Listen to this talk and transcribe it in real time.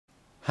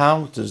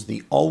How does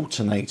the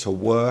alternator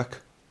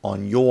work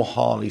on your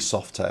Harley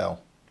Softail?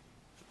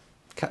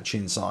 Catch you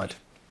inside.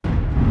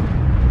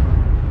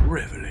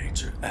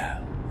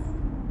 RevelatorAlf.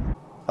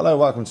 Hello,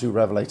 welcome to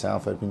RevelatorAlf.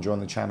 If you've been enjoying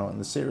the channel and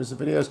the series of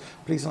videos,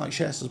 please like,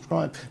 share,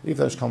 subscribe, leave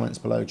those comments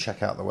below,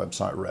 check out the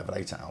website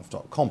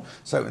RevelatorAlf.com.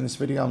 So in this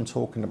video I'm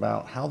talking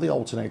about how the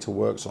alternator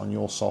works on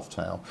your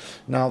Softail.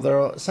 Now there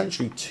are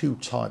essentially two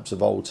types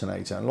of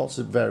alternator and lots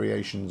of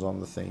variations on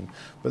the theme,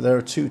 but there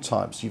are two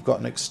types. You've got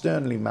an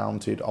externally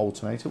mounted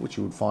alternator, which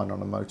you would find on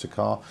a motor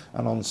car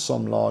and on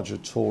some larger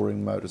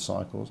touring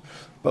motorcycles.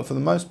 But for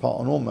the most part,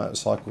 on all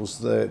motorcycles,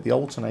 the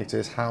alternator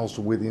is housed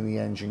within the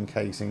engine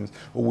casings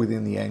or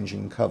within the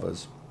engine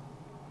covers.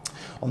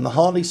 On the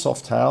Harley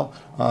Softail,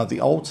 the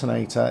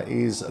alternator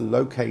is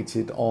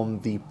located on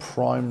the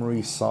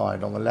primary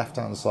side, on the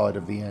left-hand side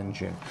of the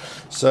engine.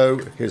 So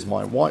here's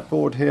my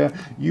whiteboard here.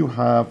 You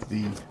have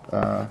the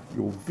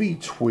your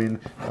V-twin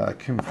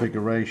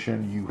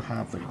configuration. You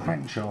have the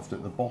crankshaft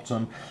at the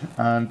bottom,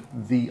 and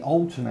the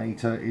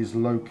alternator is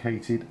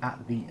located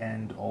at the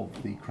end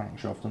of the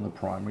crankshaft on the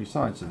primary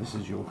side. So this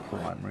is your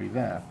primary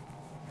there.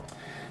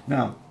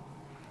 Now,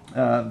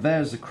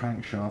 there's the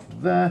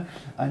crankshaft there,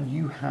 and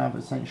you have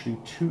essentially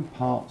two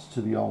parts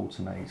to the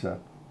alternator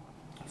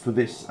for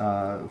this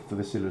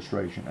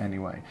illustration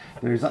anyway.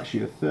 There is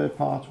actually a third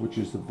part, which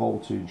is the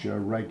voltage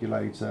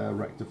regulator,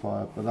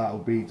 rectifier, but that will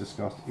be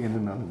discussed in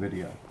another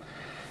video.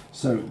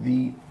 So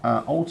the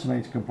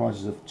alternator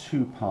comprises of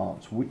two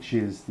parts, which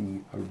is the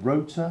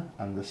rotor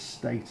and the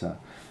stator.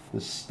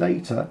 The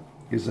stator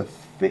is a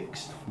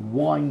fixed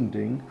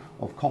winding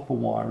of copper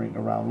wiring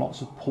around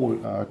lots of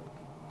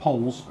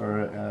poles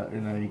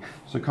in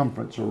a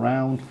circumference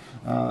around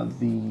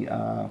the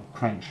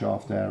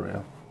crankshaft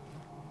area.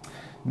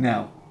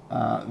 Now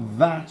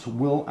that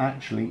will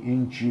actually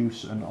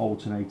induce an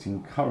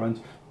alternating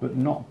current, but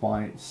not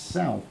by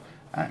itself.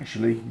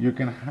 Actually, you're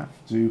going to have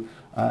to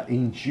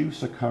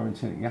induce a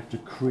current in it. You have to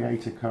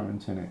create a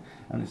current in it,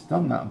 and it's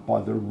done that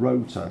by the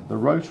rotor. The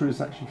rotor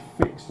is actually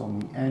fixed on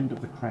the end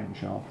of the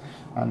crankshaft,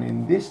 and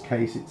in this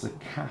case it's a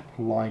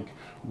cap-like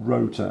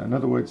rotor. In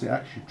other words, it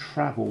actually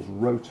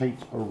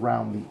rotates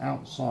around the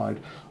outside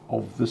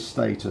of the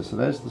stator. So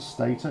there's the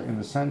stator in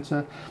the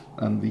center,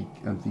 and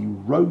the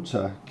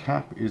rotor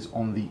cap is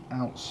on the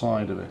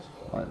outside of it,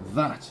 like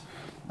that.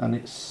 And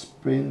it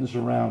spins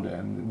around it,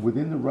 and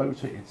within the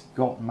rotor it's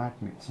got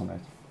magnets on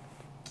it.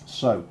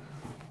 So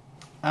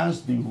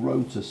as the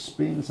rotor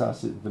spins,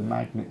 as the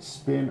magnets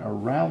spin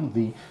around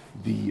the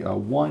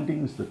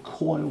windings, the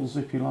coils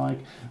if you like,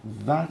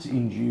 that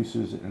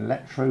induces an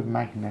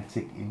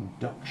electromagnetic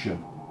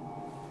induction.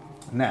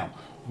 Now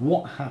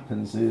what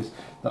happens is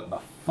that the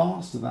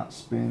faster that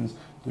spins,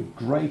 the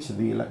greater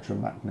the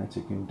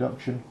electromagnetic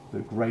induction, the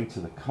greater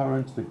the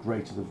current, the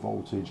greater the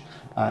voltage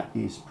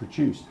is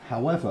produced.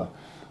 However,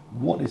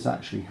 what is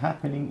actually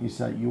happening is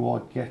that you are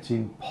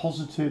getting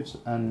positives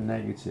and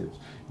negatives.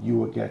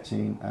 You are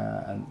getting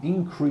an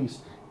increase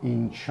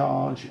in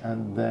charge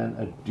and then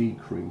a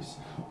decrease,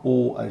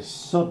 or a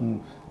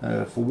sudden,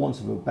 for want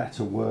of a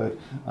better word,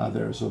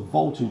 there is a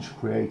voltage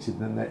created,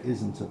 then there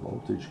isn't a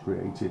voltage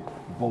created.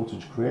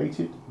 Voltage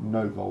created,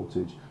 no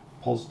voltage.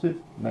 Positive,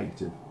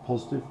 negative,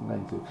 positive,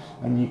 negative.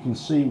 And you can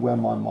see where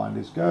my mind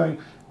is going,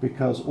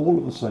 because all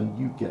of a sudden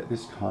you get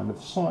this kind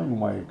of sine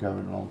wave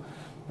going on.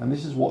 And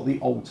this is what the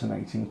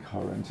alternating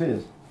current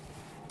is.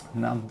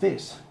 Now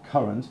this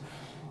current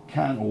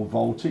can, or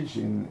voltage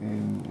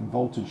in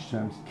voltage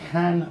terms,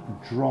 can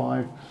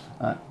drive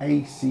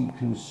AC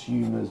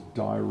consumers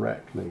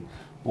directly.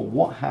 But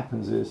what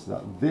happens is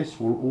that this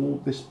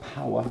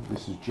power,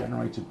 this is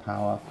generated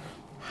power,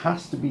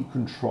 has to be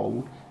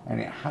controlled, and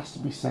it has to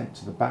be sent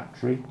to the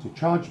battery to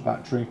charge the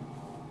battery,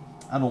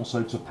 and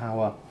also to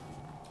power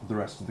the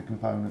rest of the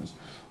components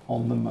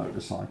on the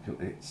motorcycle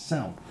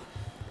itself.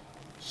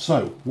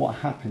 So what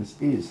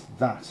happens is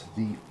that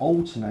the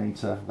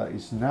alternator that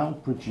is now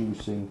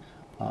producing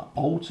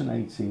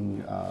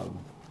alternating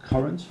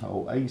current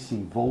or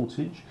AC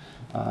voltage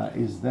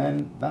is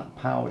then, that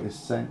power is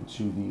sent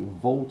to the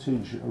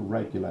voltage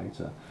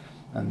regulator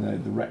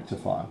and the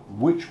rectifier,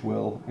 which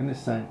will in a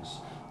sense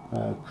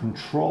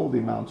control the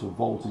amount of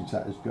voltage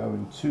that is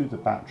going to the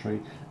battery,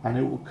 and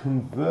it will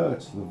convert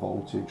the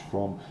voltage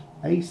from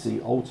AC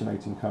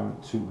alternating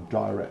current to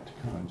direct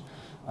current.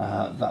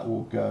 That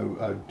will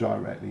go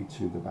directly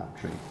to the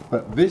battery.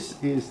 But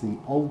this is the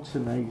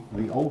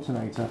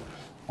alternator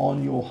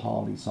on your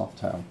Harley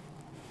Softail.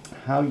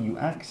 How you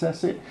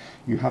access it: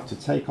 you have to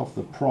take off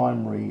the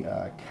primary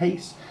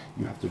case,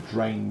 you have to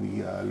drain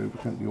the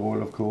lubricant, the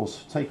oil of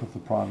course, take off the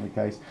primary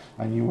case,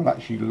 and you will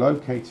actually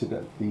locate it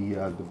at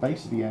the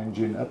base of the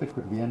engine, at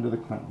the end of the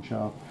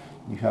crankshaft.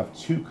 You have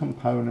two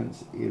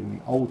components in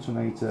the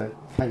alternator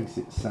case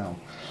itself,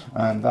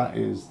 and that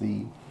is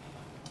the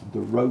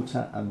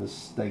rotor and the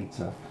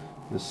stator.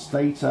 The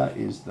stator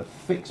is the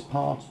fixed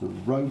part, the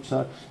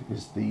rotor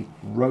is the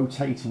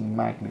rotating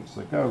magnets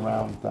that go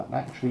around that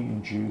actually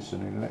induce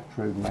an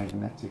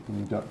electromagnetic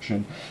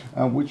induction,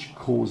 which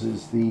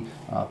causes the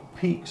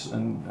peaks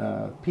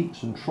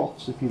and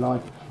troughs, if you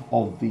like,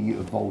 of the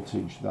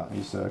voltage that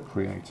is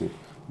created.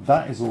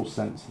 That is all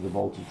sent to the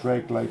voltage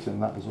regulator,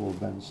 and that is all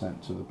then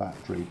sent to the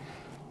battery.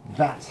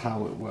 That's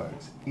how it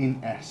works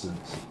in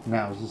essence.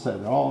 Now, as I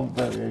said, there are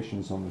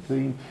variations on the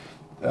theme.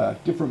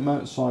 Different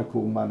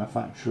motorcycle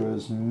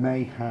manufacturers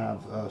may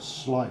have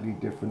slightly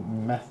different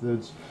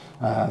methods.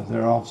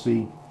 There are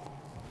obviously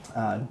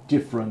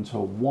different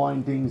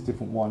windings,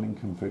 different winding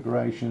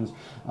configurations,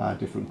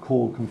 different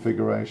coil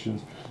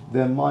configurations.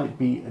 There might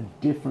be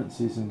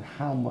differences in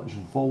how much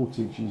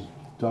voltage is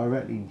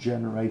directly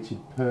generated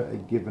per a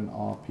given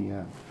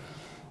RPM.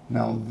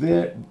 Now,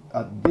 there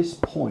at this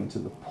point,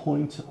 at the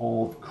point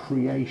of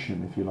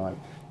creation, if you like,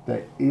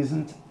 there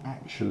isn't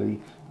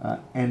actually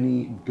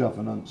any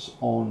governance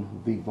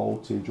on the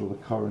voltage or the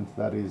current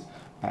that is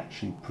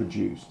actually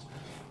produced.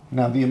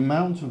 Now, the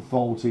amount of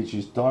voltage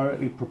is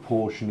directly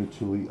proportional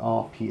to the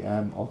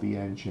RPM of the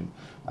engine.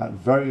 At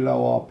very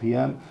low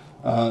RPM,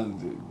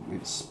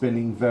 it's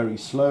spinning very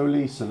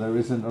slowly, so there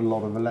isn't a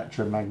lot of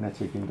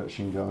electromagnetic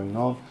induction going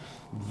on.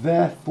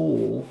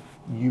 Therefore,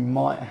 you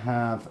might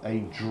have a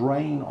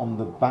drain on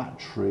the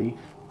battery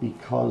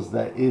because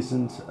there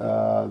isn't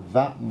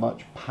that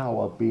much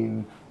power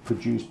being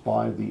produced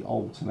by the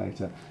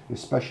alternator,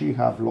 especially if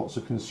you have lots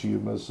of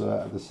consumers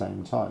at the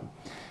same time.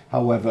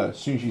 However, as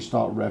soon as you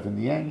start revving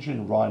the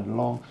engine, ride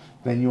along,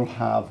 then you'll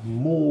have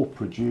more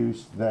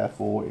produced,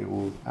 therefore it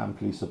will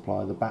amply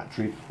supply the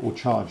battery, or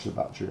charge the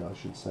battery, I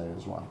should say,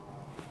 as well.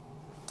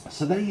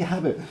 So there you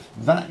have it.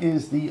 That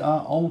is the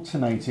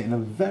alternator in a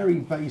very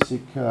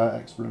basic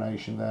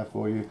explanation there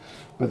for you.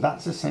 But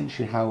that's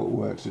essentially how it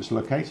works. It's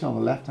located on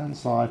the left-hand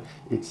side.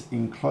 It's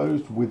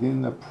enclosed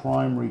within the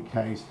primary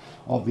case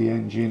of the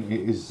engine.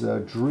 It is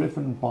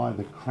driven by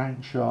the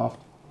crankshaft,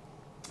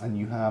 and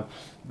you have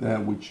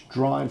which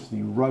drives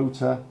the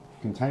rotor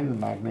containing the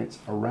magnets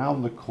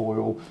around the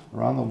coil,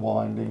 around the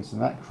windings,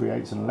 and that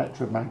creates an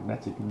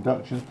electromagnetic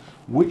induction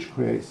which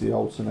creates the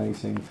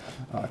alternating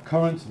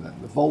current, and then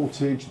the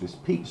voltage, this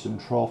peaks and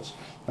troughs,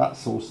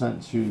 that's all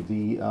sent to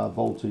the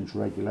voltage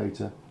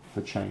regulator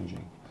for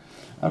changing.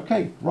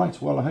 Okay,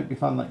 right, well, I hope you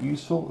found that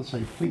useful. Let's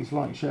say please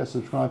like, share,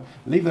 subscribe,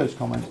 leave those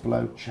comments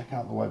below, check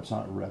out the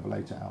website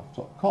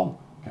RevelatorAlf.com.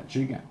 Catch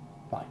you again.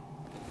 Bye.